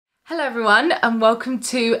Hello everyone and welcome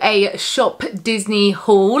to a Shop Disney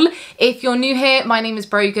haul. If you're new here, my name is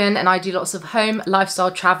Brogan and I do lots of home, lifestyle,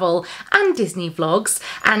 travel and Disney vlogs.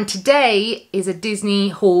 And today is a Disney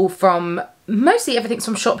haul from mostly everything's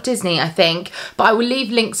from Shop Disney, I think, but I will leave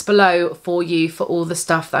links below for you for all the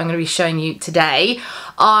stuff that I'm going to be showing you today.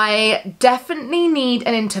 I definitely need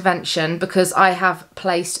an intervention because I have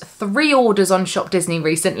placed 3 orders on Shop Disney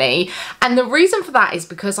recently, and the reason for that is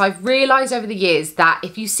because I've realised over the years that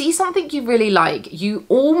if you see something you really like, you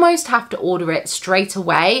almost have to order it straight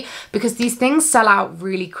away because these things sell out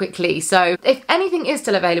really quickly. So if anything is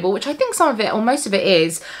still available, which I think some of it or most of it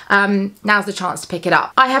is, now's the chance to pick it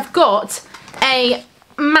up. I have got a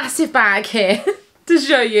massive bag here to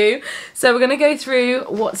show you. So we're going to go through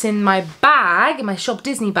what's in my bag, my Shop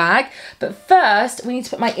Disney bag. But first we need to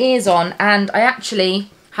put my ears on, and I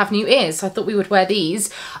actually have new ears, so I thought we would wear these.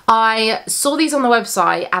 I saw these on the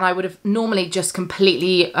website and I would have normally just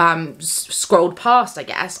completely scrolled past, I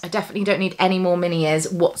guess. I definitely don't need any more mini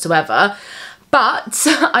ears whatsoever. But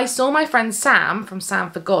I saw my friend Sam from Sam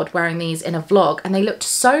for God wearing these in a vlog and they looked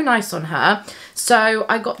so nice on her. So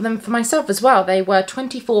I got them for myself as well. They were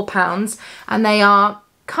 £24 and they are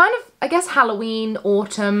kind of, I guess, Halloween,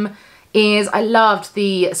 autumn ears. I loved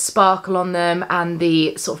the sparkle on them and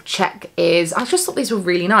the sort of check ears. I just thought these were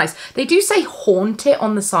really nice. They do say haunt it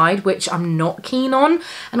on the side, which I'm not keen on.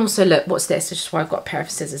 And also look, what's this? This is why I've got a pair of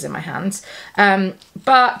scissors in my hands.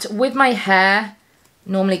 But with my hair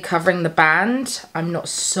normally covering the band, I'm not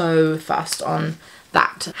so fussed on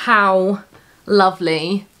that. How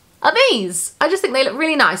lovely are these? I just think they look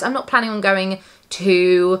really nice. I'm not planning on going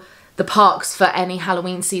to the parks for any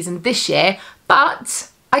Halloween season this year, but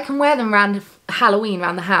I can wear them around Halloween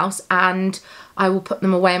around the house, and I will put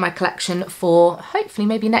them away in my collection for hopefully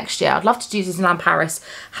maybe next year. I'd love to do Disneyland Paris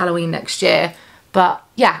Halloween next year. But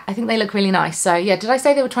yeah, I think they look really nice. So yeah, did I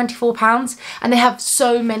say they were £24? And they have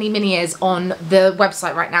so many mini ears on the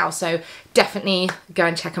website right now, so definitely go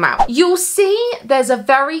and check them out. You'll see there's a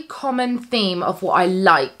very common theme of what I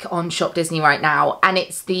like on Shop Disney right now, and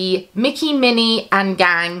it's the Mickey, Minnie and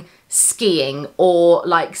gang skiing, or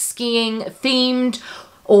like skiing themed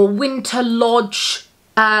or winter lodge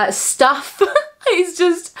stuff. It's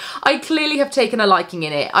just, I clearly have taken a liking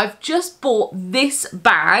in it. I've just bought this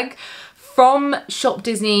bag from Shop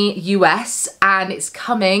Disney US and it's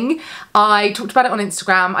coming. I talked about it on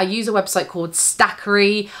Instagram. I use a website called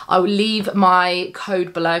Stationery. I will leave my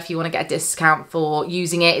code below if you want to get a discount for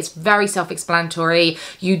using it. It's very self-explanatory.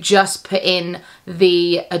 You just put in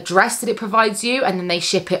the address that it provides you and then they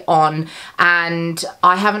ship it on, and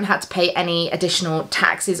I haven't had to pay any additional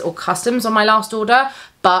taxes or customs on my last order,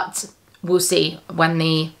 but we'll see when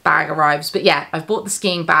the bag arrives. But yeah, I've bought the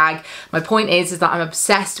skiing bag. My point is that I'm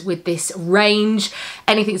obsessed with this range,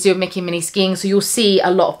 anything to do with Mickey and Minnie skiing, so you'll see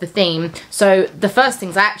a lot of the theme. So the first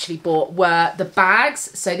things I actually bought were the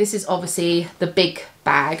bags. So this is obviously the big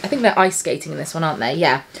bag. I think they're ice skating in this one, aren't they?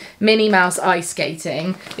 Yeah, Minnie Mouse ice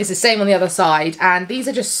skating. It's the same on the other side, and these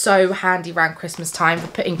are just so handy around Christmas time for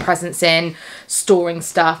putting presents in, storing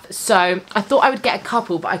stuff. So I thought I would get a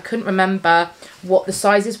couple, but I couldn't remember what the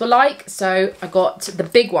sizes were like, so I got the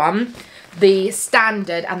big one, the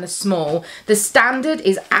standard and the small. The standard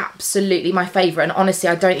is absolutely my favourite, and honestly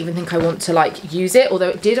I don't even think I want to like use it, although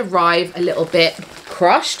it did arrive a little bit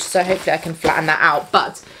crushed, so hopefully I can flatten that out.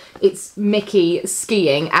 But it's Mickey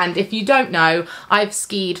skiing, and if you don't know, I've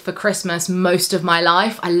skied for Christmas most of my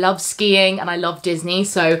life. I love skiing and I love Disney,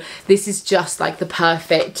 so this is just like the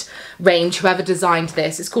perfect range. Whoever designed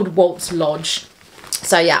this, it's called Waltz Lodge.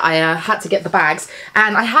 So yeah, I had to get the bags,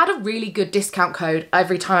 and I had a really good discount code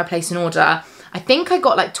every time I placed an order. I think I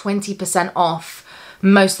got like 20% off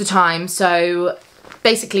most of the time. So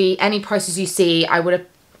basically any prices you see, I would have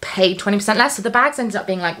paid 20% less. So the bags ended up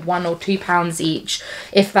being like £1 or £2 each,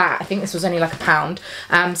 if that. I think this was only like £1.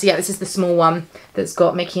 So yeah, this is the small one that's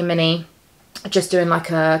got Mickey and Minnie just doing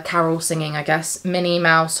like a carol singing, I guess, Minnie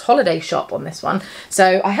Mouse holiday shop on this one.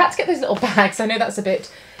 So I had to get those little bags. I know that's a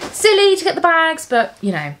bit silly to get the bags, but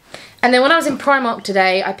you know. And then when I was in Primark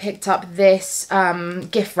today, I picked up this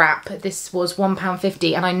gift wrap. This was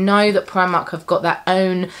 £1.50, and I know that Primark have got their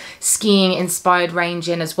own skiing inspired range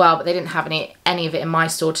in as well, but they didn't have any of it in my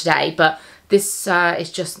store today. But this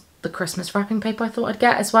is just the Christmas wrapping paper I thought I'd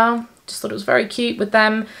get as well. Just thought it was very cute with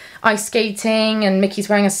them ice skating, and Mickey's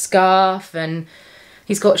wearing a scarf, and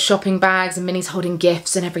he's got shopping bags, and Minnie's holding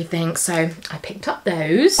gifts and everything, so I picked up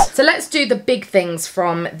those. So let's do the big things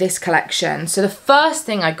from this collection. So the first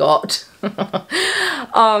thing I got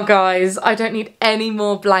Oh guys, I don't need any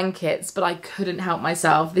more blankets, but I couldn't help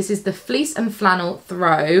myself. This is the fleece and flannel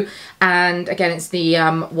throw, and again it's the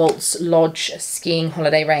Waltz Lodge skiing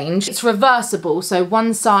holiday range. It's reversible, so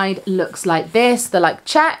one side looks like this, the like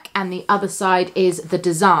check, and the other side is the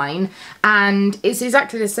design, and it's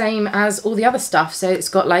exactly the same as all the other stuff. So it's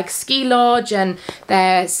got like ski lodge, and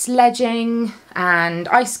they're sledging and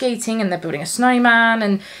ice skating, and they're building a snowman,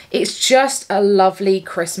 and it's just a lovely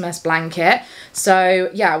Christmas blanket. So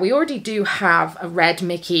yeah, we already do have a red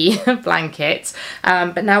Mickey blanket,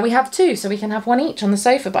 but now we have two, so we can have one each on the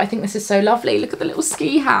sofa. But I think this is so lovely. Look at the little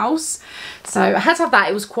ski house. So I had to have that.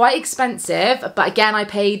 It was quite expensive, but again I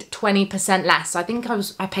paid 20% less. So I think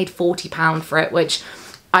I paid £40 for it, which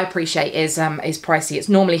I appreciate is pricey. It's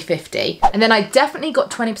normally 50. And then I definitely got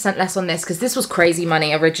 20% less on this because this was crazy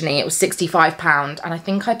money originally. It was £65, and I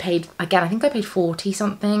think I paid, again, I think I paid 40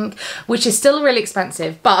 something, which is still really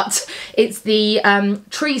expensive, but it's the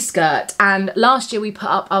tree skirt. And last year we put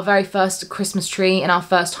up our very first Christmas tree in our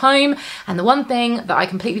first home, and the one thing that I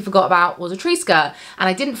completely forgot about was a tree skirt, and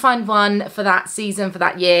I didn't find one for that season, for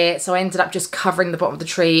that year, so I ended up just covering the bottom of the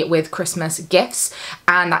tree with Christmas gifts,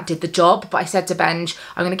 and that did the job. But I said to Benj,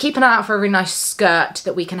 I'm going to keep an eye out for a really nice skirt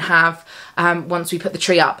that we can have once we put the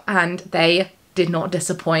tree up, and they did not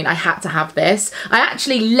disappoint. I had to have this. I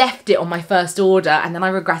actually left it on my first order, and then I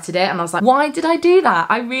regretted it, and I was like, why did I do that?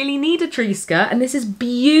 I really need a tree skirt, and this is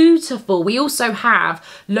beautiful. We also have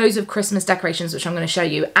loads of Christmas decorations, which I'm going to show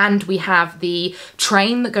you, and we have the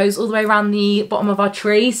train that goes all the way around the bottom of our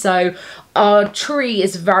tree. So our tree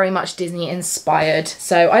is very much Disney inspired.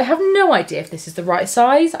 So I have no idea if this is the right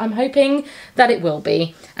size. I'm hoping that it will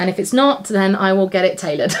be, and if it's not, then I will get it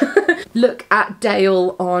tailored. Look at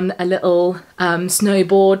Dale on a little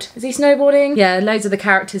snowboard. Is he snowboarding? Yeah, loads of the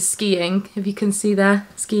characters skiing, if you can see there,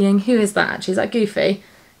 skiing. Who is that actually? Is that Goofy?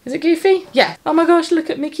 Is it Goofy? Yeah. Oh my gosh, look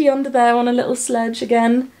at Mickey under there on a little sledge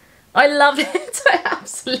again. I love it. I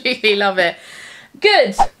absolutely love it.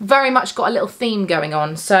 Good. Very much got a little theme going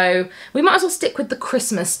on, so we might as well stick with the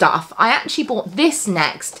Christmas stuff. I actually bought this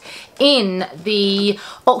next in the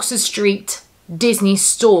Oxford Street Disney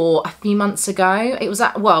store a few months ago. It was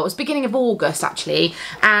at, well, it was beginning of August actually,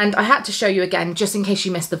 and I had to show you again just in case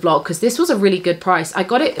you missed the vlog, because this was a really good price. I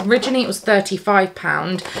got it originally, it was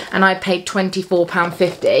 £35, and I paid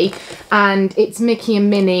 £24.50, and it's Mickey and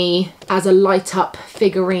Minnie as a light up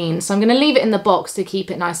figurine. So I'm going to leave it in the box to keep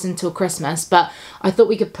it nice until Christmas, but I thought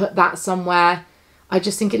we could put that somewhere. I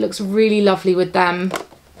just think it looks really lovely with them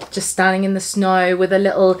just standing in the snow with a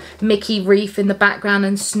little Mickey wreath in the background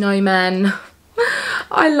and snowmen.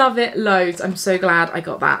 I love it loads. I'm so glad I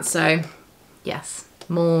got that. So yes,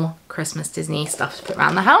 more Christmas Disney stuff to put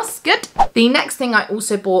around the house. Good. The next thing I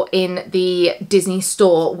also bought in the Disney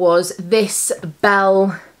store was this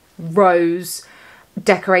bell rose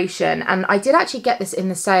decoration, and I did actually get this in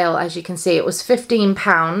the sale. As you can see, it was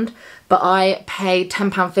 £15, but I paid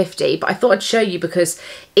 £10.50. But I thought I'd show you because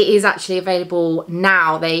it is actually available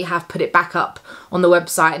now. They have put it back up on the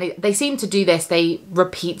website, and they seem to do this. They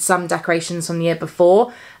repeat some decorations from the year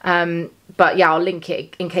before, but yeah, I'll link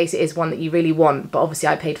it in case it is one that you really want. But obviously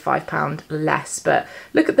I paid £5 less. But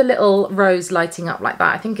look at the little rose lighting up like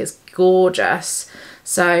that. I think it's gorgeous.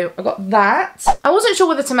 So I got that. I wasn't sure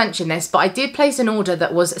whether to mention this, but I did place an order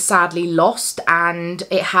that was sadly lost, and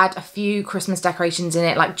it had a few Christmas decorations in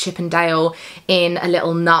it, like Chip and Dale in a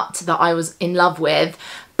little nut that I was in love with.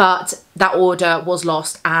 But that order was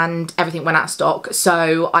lost and everything went out of stock,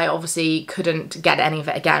 so I obviously couldn't get any of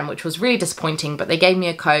it again, which was really disappointing. But they gave me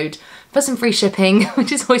a code for some free shipping,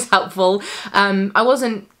 which is always helpful. I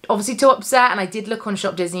wasn't obviously too upset, and I did look on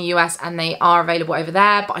ShopDisney US and they are available over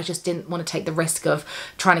there, but I just didn't want to take the risk of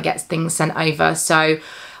trying to get things sent over. So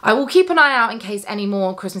I will keep an eye out in case any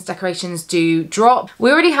more Christmas decorations do drop.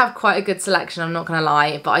 We already have quite a good selection, I'm not gonna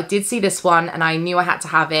lie, but I did see this one and I knew I had to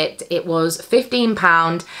have it. It was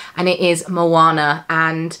 £15 and it is Moana,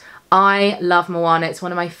 and I love Moana. It's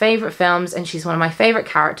one of my favourite films and she's one of my favourite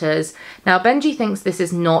characters. Now Benji thinks this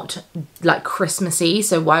is not like Christmassy,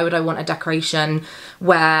 so why would I want a decoration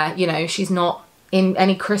where, you know, she's not in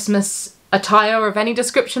any Christmas attire of any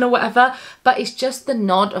description or whatever, but it's just the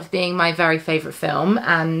nod of being my very favourite film,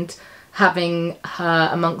 and having her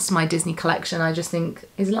amongst my Disney collection I just think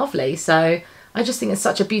is lovely. So I just think it's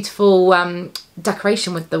such a beautiful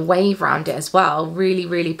decoration with the wave around it as well. Really,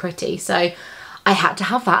 really pretty. So I had to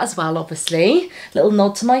have that as well, obviously. Little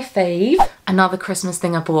nod to my fave. Another Christmas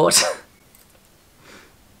thing I bought.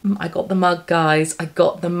 I got the mug, guys. I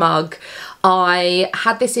got the mug. I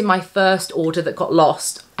had this in my first order that got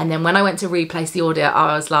lost, and then when I went to replace the order,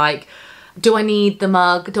 I was like, do I need the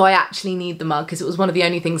mug? Do I actually need the mug? Because it was one of the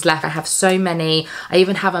only things left. I have so many. I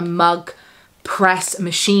even have a mug press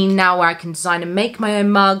machine now where I can design and make my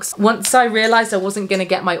own mugs. Once I realized I wasn't going to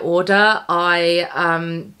get my order,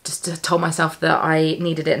 I just told myself that I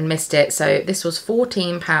needed it and missed it. So this was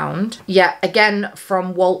 £14. Yeah, again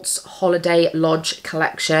from Walt's Holiday Lodge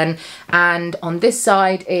collection. And on this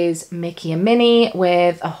side is Mickey and Minnie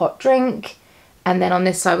with a hot drink. And then on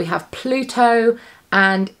this side we have Pluto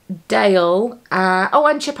and Dale. Oh,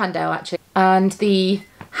 and Chip and Dale actually. And the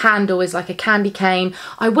handle is like a candy cane.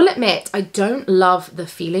 I will admit, I don't love the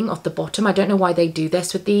feeling of the bottom. I don't know why they do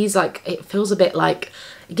this with these. Like, it feels a bit like,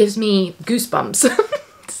 it gives me goosebumps.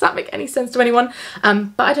 Does that make any sense to anyone?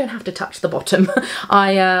 But I don't have to touch the bottom.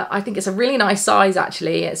 I think it's a really nice size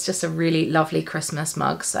actually. It's just a really lovely Christmas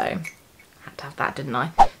mug, so had to have that, didn't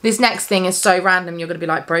I? This next thing is so random, you're gonna be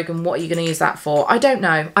like, Brogan, what are you gonna use that for? I don't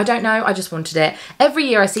know, I just wanted it. Every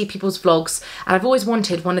year I see people's vlogs and I've always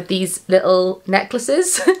wanted one of these little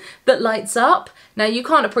necklaces that lights up. Now you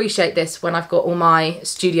can't appreciate this when I've got all my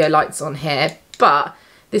studio lights on here, but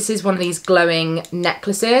this is one of these glowing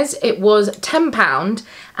necklaces. It was £10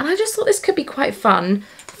 and I just thought this could be quite fun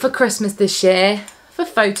for Christmas this year, for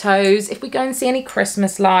photos, if we go and see any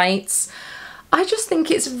Christmas lights. I just think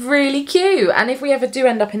it's really cute, and if we ever do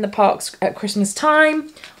end up in the parks at Christmas time,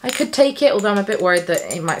 I could take it, although I'm a bit worried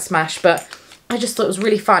that it might smash, but I just thought it was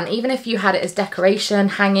really fun. Even if you had it as decoration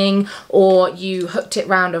hanging or you hooked it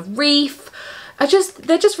round a wreath,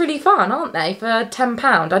 they're just really fun, aren't they, for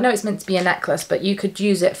 £10? I know it's meant to be a necklace, but you could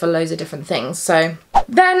use it for loads of different things. So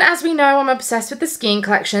then, as we know, I'm obsessed with the skiing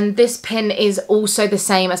collection. This pin is also the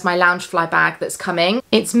same as my Loungefly bag that's coming.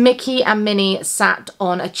 It's Mickey and Minnie sat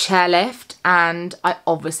on a chairlift, and I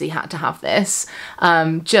obviously had to have this.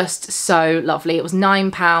 Just so lovely. It was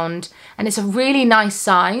 £9 and it's a really nice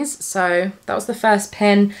size. So that was the first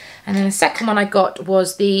pin. And then the second one I got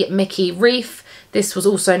was the Mickey wreath. This was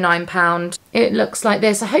also £9. It looks like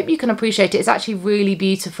this. I hope you can appreciate it. It's actually really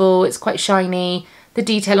beautiful. It's quite shiny. The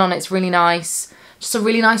detail on it's really nice. Just a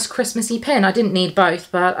really nice Christmassy pin. I didn't need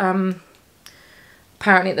both, but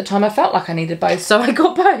apparently at the time I felt like I needed both, so I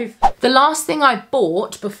got both. The last thing I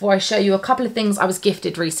bought, before I show you a couple of things I was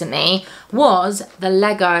gifted recently, was the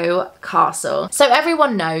Lego castle. So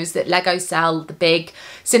everyone knows that Lego sell the big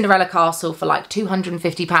Cinderella castle for like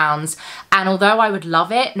 £250, and although I would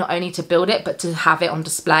love it, not only to build it, but to have it on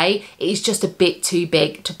display, it is just a bit too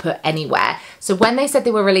big to put anywhere. So when they said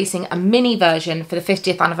they were releasing a mini version for the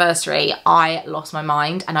 50th anniversary, I lost my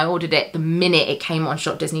mind and I ordered it the minute it came on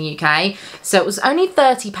ShopDisney UK. So it was only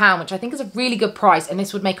 £30, which I think is a really good price, and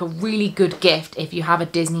this would make a really good gift if you have a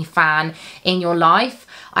Disney fan in your life.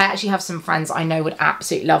 I actually have some friends I know would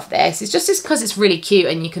absolutely love this. It's just because it's really cute,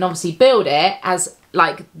 and you can obviously build it as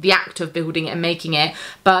like the act of building it and making it,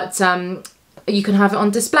 but you can have it on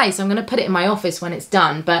display. So I'm going to put it in my office when it's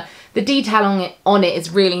done, but the detail on it is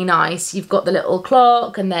really nice. You've got the little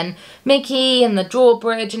clock and then Mickey and the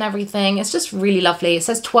drawbridge and everything. It's just really lovely. It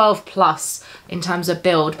says 12+ in terms of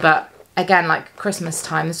build, but again, like Christmas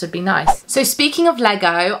time, this would be nice. So speaking of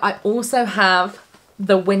Lego, I also have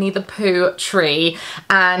the Winnie the Pooh tree,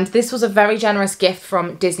 and this was a very generous gift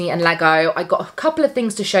from Disney and Lego. I got a couple of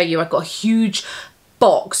things to show you. I got a huge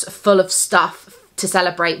box full of stuff to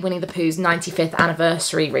celebrate Winnie the Pooh's 95th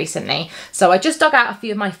anniversary recently. So I just dug out a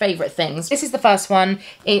few of my favourite things. This is the first one.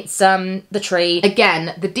 It's the tree.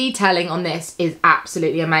 Again, the detailing on this is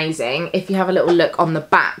absolutely amazing. If you have a little look on the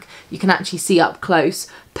back, you can actually see up close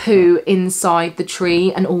Pooh inside the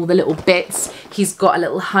tree and all the little bits. He's got a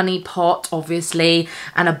little honey pot, obviously,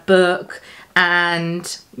 and a book,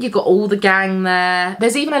 and you've got all the gang there.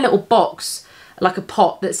 There's even a little box, like a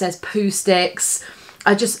pot, that says Pooh sticks.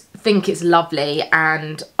 I just think it's lovely,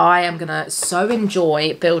 and I am gonna so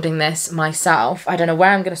enjoy building this myself. I don't know where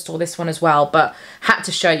I'm gonna store this one as well, but had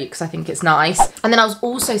to show you because I think it's nice. And then I was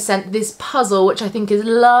also sent this puzzle, which I think is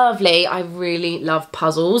lovely. I really love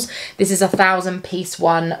puzzles. This is a 1000-piece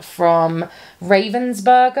one from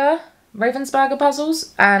Ravensburger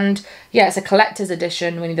Puzzles, and yeah, it's a collector's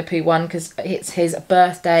edition Winnie the Pooh one because it's his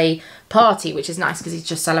birthday party, which is nice because he's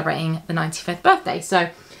just celebrating the 95th birthday. So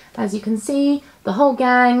as you can see, the whole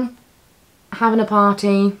gang having a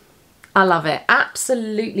party. I love it.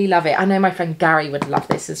 Absolutely love it. I know my friend Gary would love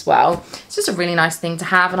this as well. It's just a really nice thing to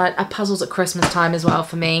have, and a puzzles at Christmas time as well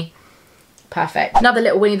for me. Perfect. Another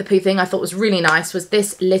little Winnie the Pooh thing I thought was really nice was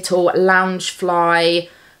this little Loungefly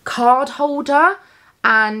card holder,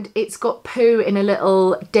 and it's got Pooh in a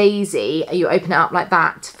little daisy. You open it up like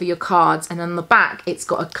that for your cards, and on the back it's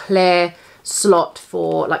got a clear slot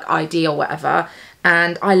for like ID or whatever,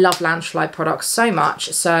 and I love Loungefly products so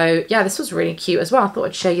much. So yeah, this was really cute as well. I thought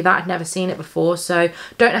I'd show you that. I'd never seen it before, so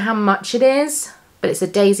don't know how much it is, but it's a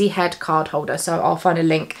daisy head card holder, so I'll find a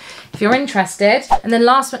link if you're interested. And then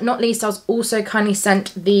last but not least, I was also kindly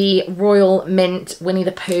sent the Royal Mint Winnie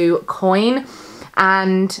the Pooh coin,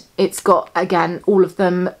 and it's got, again, all of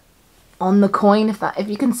them on the coin, if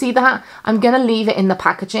you can see that. I'm gonna leave it in the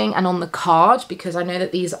packaging and on the card because I know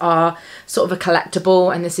that these are sort of a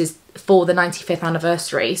collectible, and this is for the 95th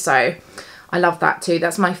anniversary, so I love that too.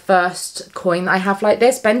 That's my first coin that I have like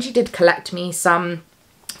this. Benji did collect me some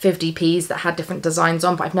 50p's that had different designs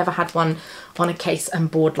on, but I've never had one on a case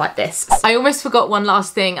and board like this. I almost forgot one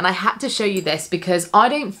last thing, and I had to show you this because I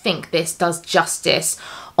don't think this does justice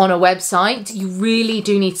on a website. You really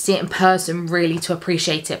do need to see it in person really to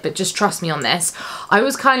appreciate it, but just trust me on this. I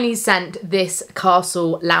was kindly sent this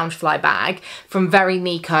Castle Loungefly bag from Very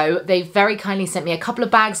Nico. They've very kindly sent me a couple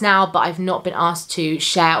of bags now, but I've not been asked to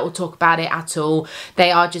share or talk about it at all.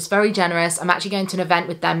 They are just very generous. I'm actually going to an event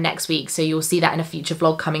with them next week, so you'll see that in a future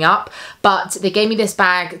vlog coming up. But they gave me this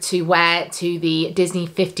bag to wear to the Disney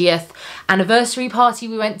 50th anniversary party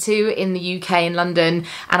we went to in the UK in London,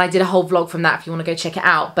 and I did a whole vlog from that if you want to go check it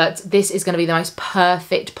out. But this is going to be the most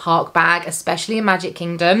perfect park bag, especially in Magic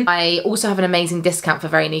Kingdom. I also have an amazing discount for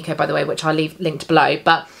Very Nico, by the way, which I'll leave linked below.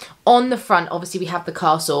 But on the front, obviously, we have the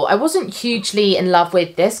castle. I wasn't hugely in love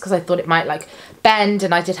with this because I thought it might like bend,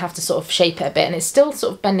 and I did have to sort of shape it a bit, and it's still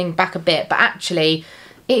sort of bending back a bit, but actually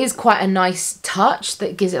it is quite a nice touch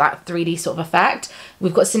that gives it like 3D sort of effect.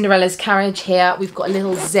 We've got Cinderella's carriage here. We've got a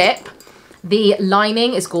little zip. The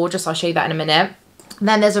lining is gorgeous. I'll show you that in a minute.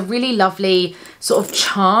 Then there's a really lovely sort of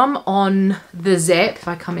charm on the zip, if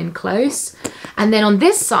I come in close. And then on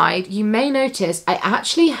this side, you may notice I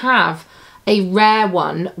actually have a rare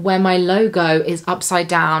one where my logo is upside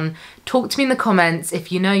down. Talk to me in the comments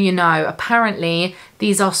if you know you know. Apparently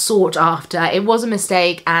these are sought after. It was a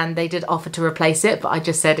mistake and they did offer to replace it, but I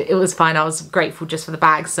just said it was fine. I was grateful just for the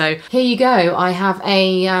bag. So here you go. I have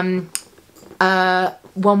a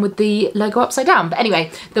one with the logo upside down. But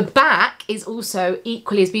anyway, the back is also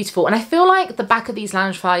equally as beautiful, and I feel like the back of these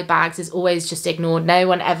Loungefly bags is always just ignored. No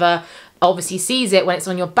one ever obviously sees it when it's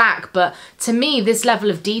on your back, but to me this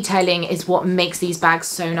level of detailing is what makes these bags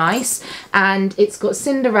so nice. And it's got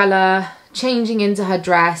Cinderella changing into her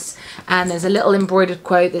dress, and there's a little embroidered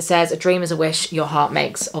quote that says, "A dream is a wish your heart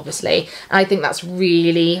makes," obviously. And I think that's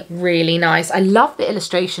really, really nice. I love the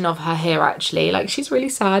illustration of her here actually. Like, she's really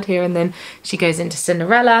sad here, and then she goes into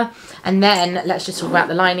Cinderella. And then let's just talk about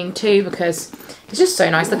the lining too, because it's just so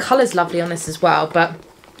nice. The colour's lovely on this as well, but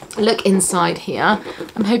look inside here.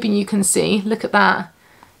 I'm hoping you can see. Look at that.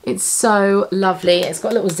 It's so lovely. It's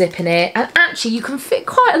got a little zip in it, and actually you can fit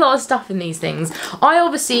quite a lot of stuff in these things. I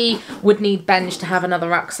obviously would need Benj to have another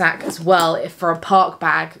rucksack as well if for a park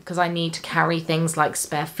bag, because I need to carry things like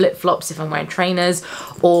spare flip-flops if I'm wearing trainers,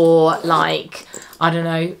 or like, I don't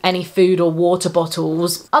know, any food or water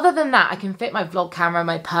bottles. Other than that, I can fit my vlog camera,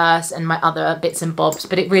 my purse, and my other bits and bobs,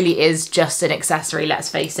 but it really is just an accessory, let's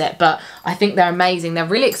face it. But I think they're amazing. They're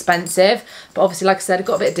really expensive, but obviously, like I said, I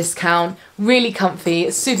got a bit of discount. Really comfy.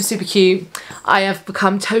 It's super, super cute. I have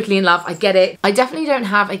become totally in love. I get it. I definitely don't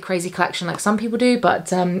have a crazy collection like some people do,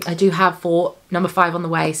 but I do have for number 5 on the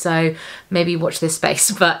way, so maybe watch this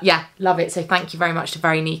space. But yeah, love it. So thank you very much to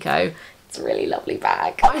Very Nico. It's a really lovely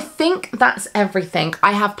bag. I think that's everything.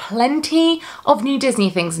 I have plenty of new Disney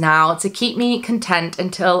things now to keep me content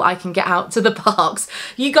until I can get out to the parks.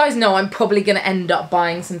 You guys know I'm probably gonna end up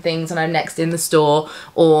buying some things when I'm next in the store,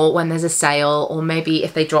 or when there's a sale, or maybe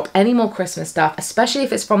if they drop any more Christmas stuff, especially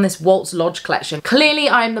if it's from this Waltz Lodge collection. Clearly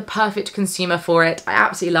I'm the perfect consumer for it. I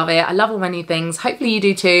absolutely love it. I love all my new things. Hopefully you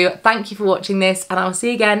do too. Thank you for watching this, and I'll see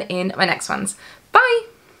you again in my next ones. Bye.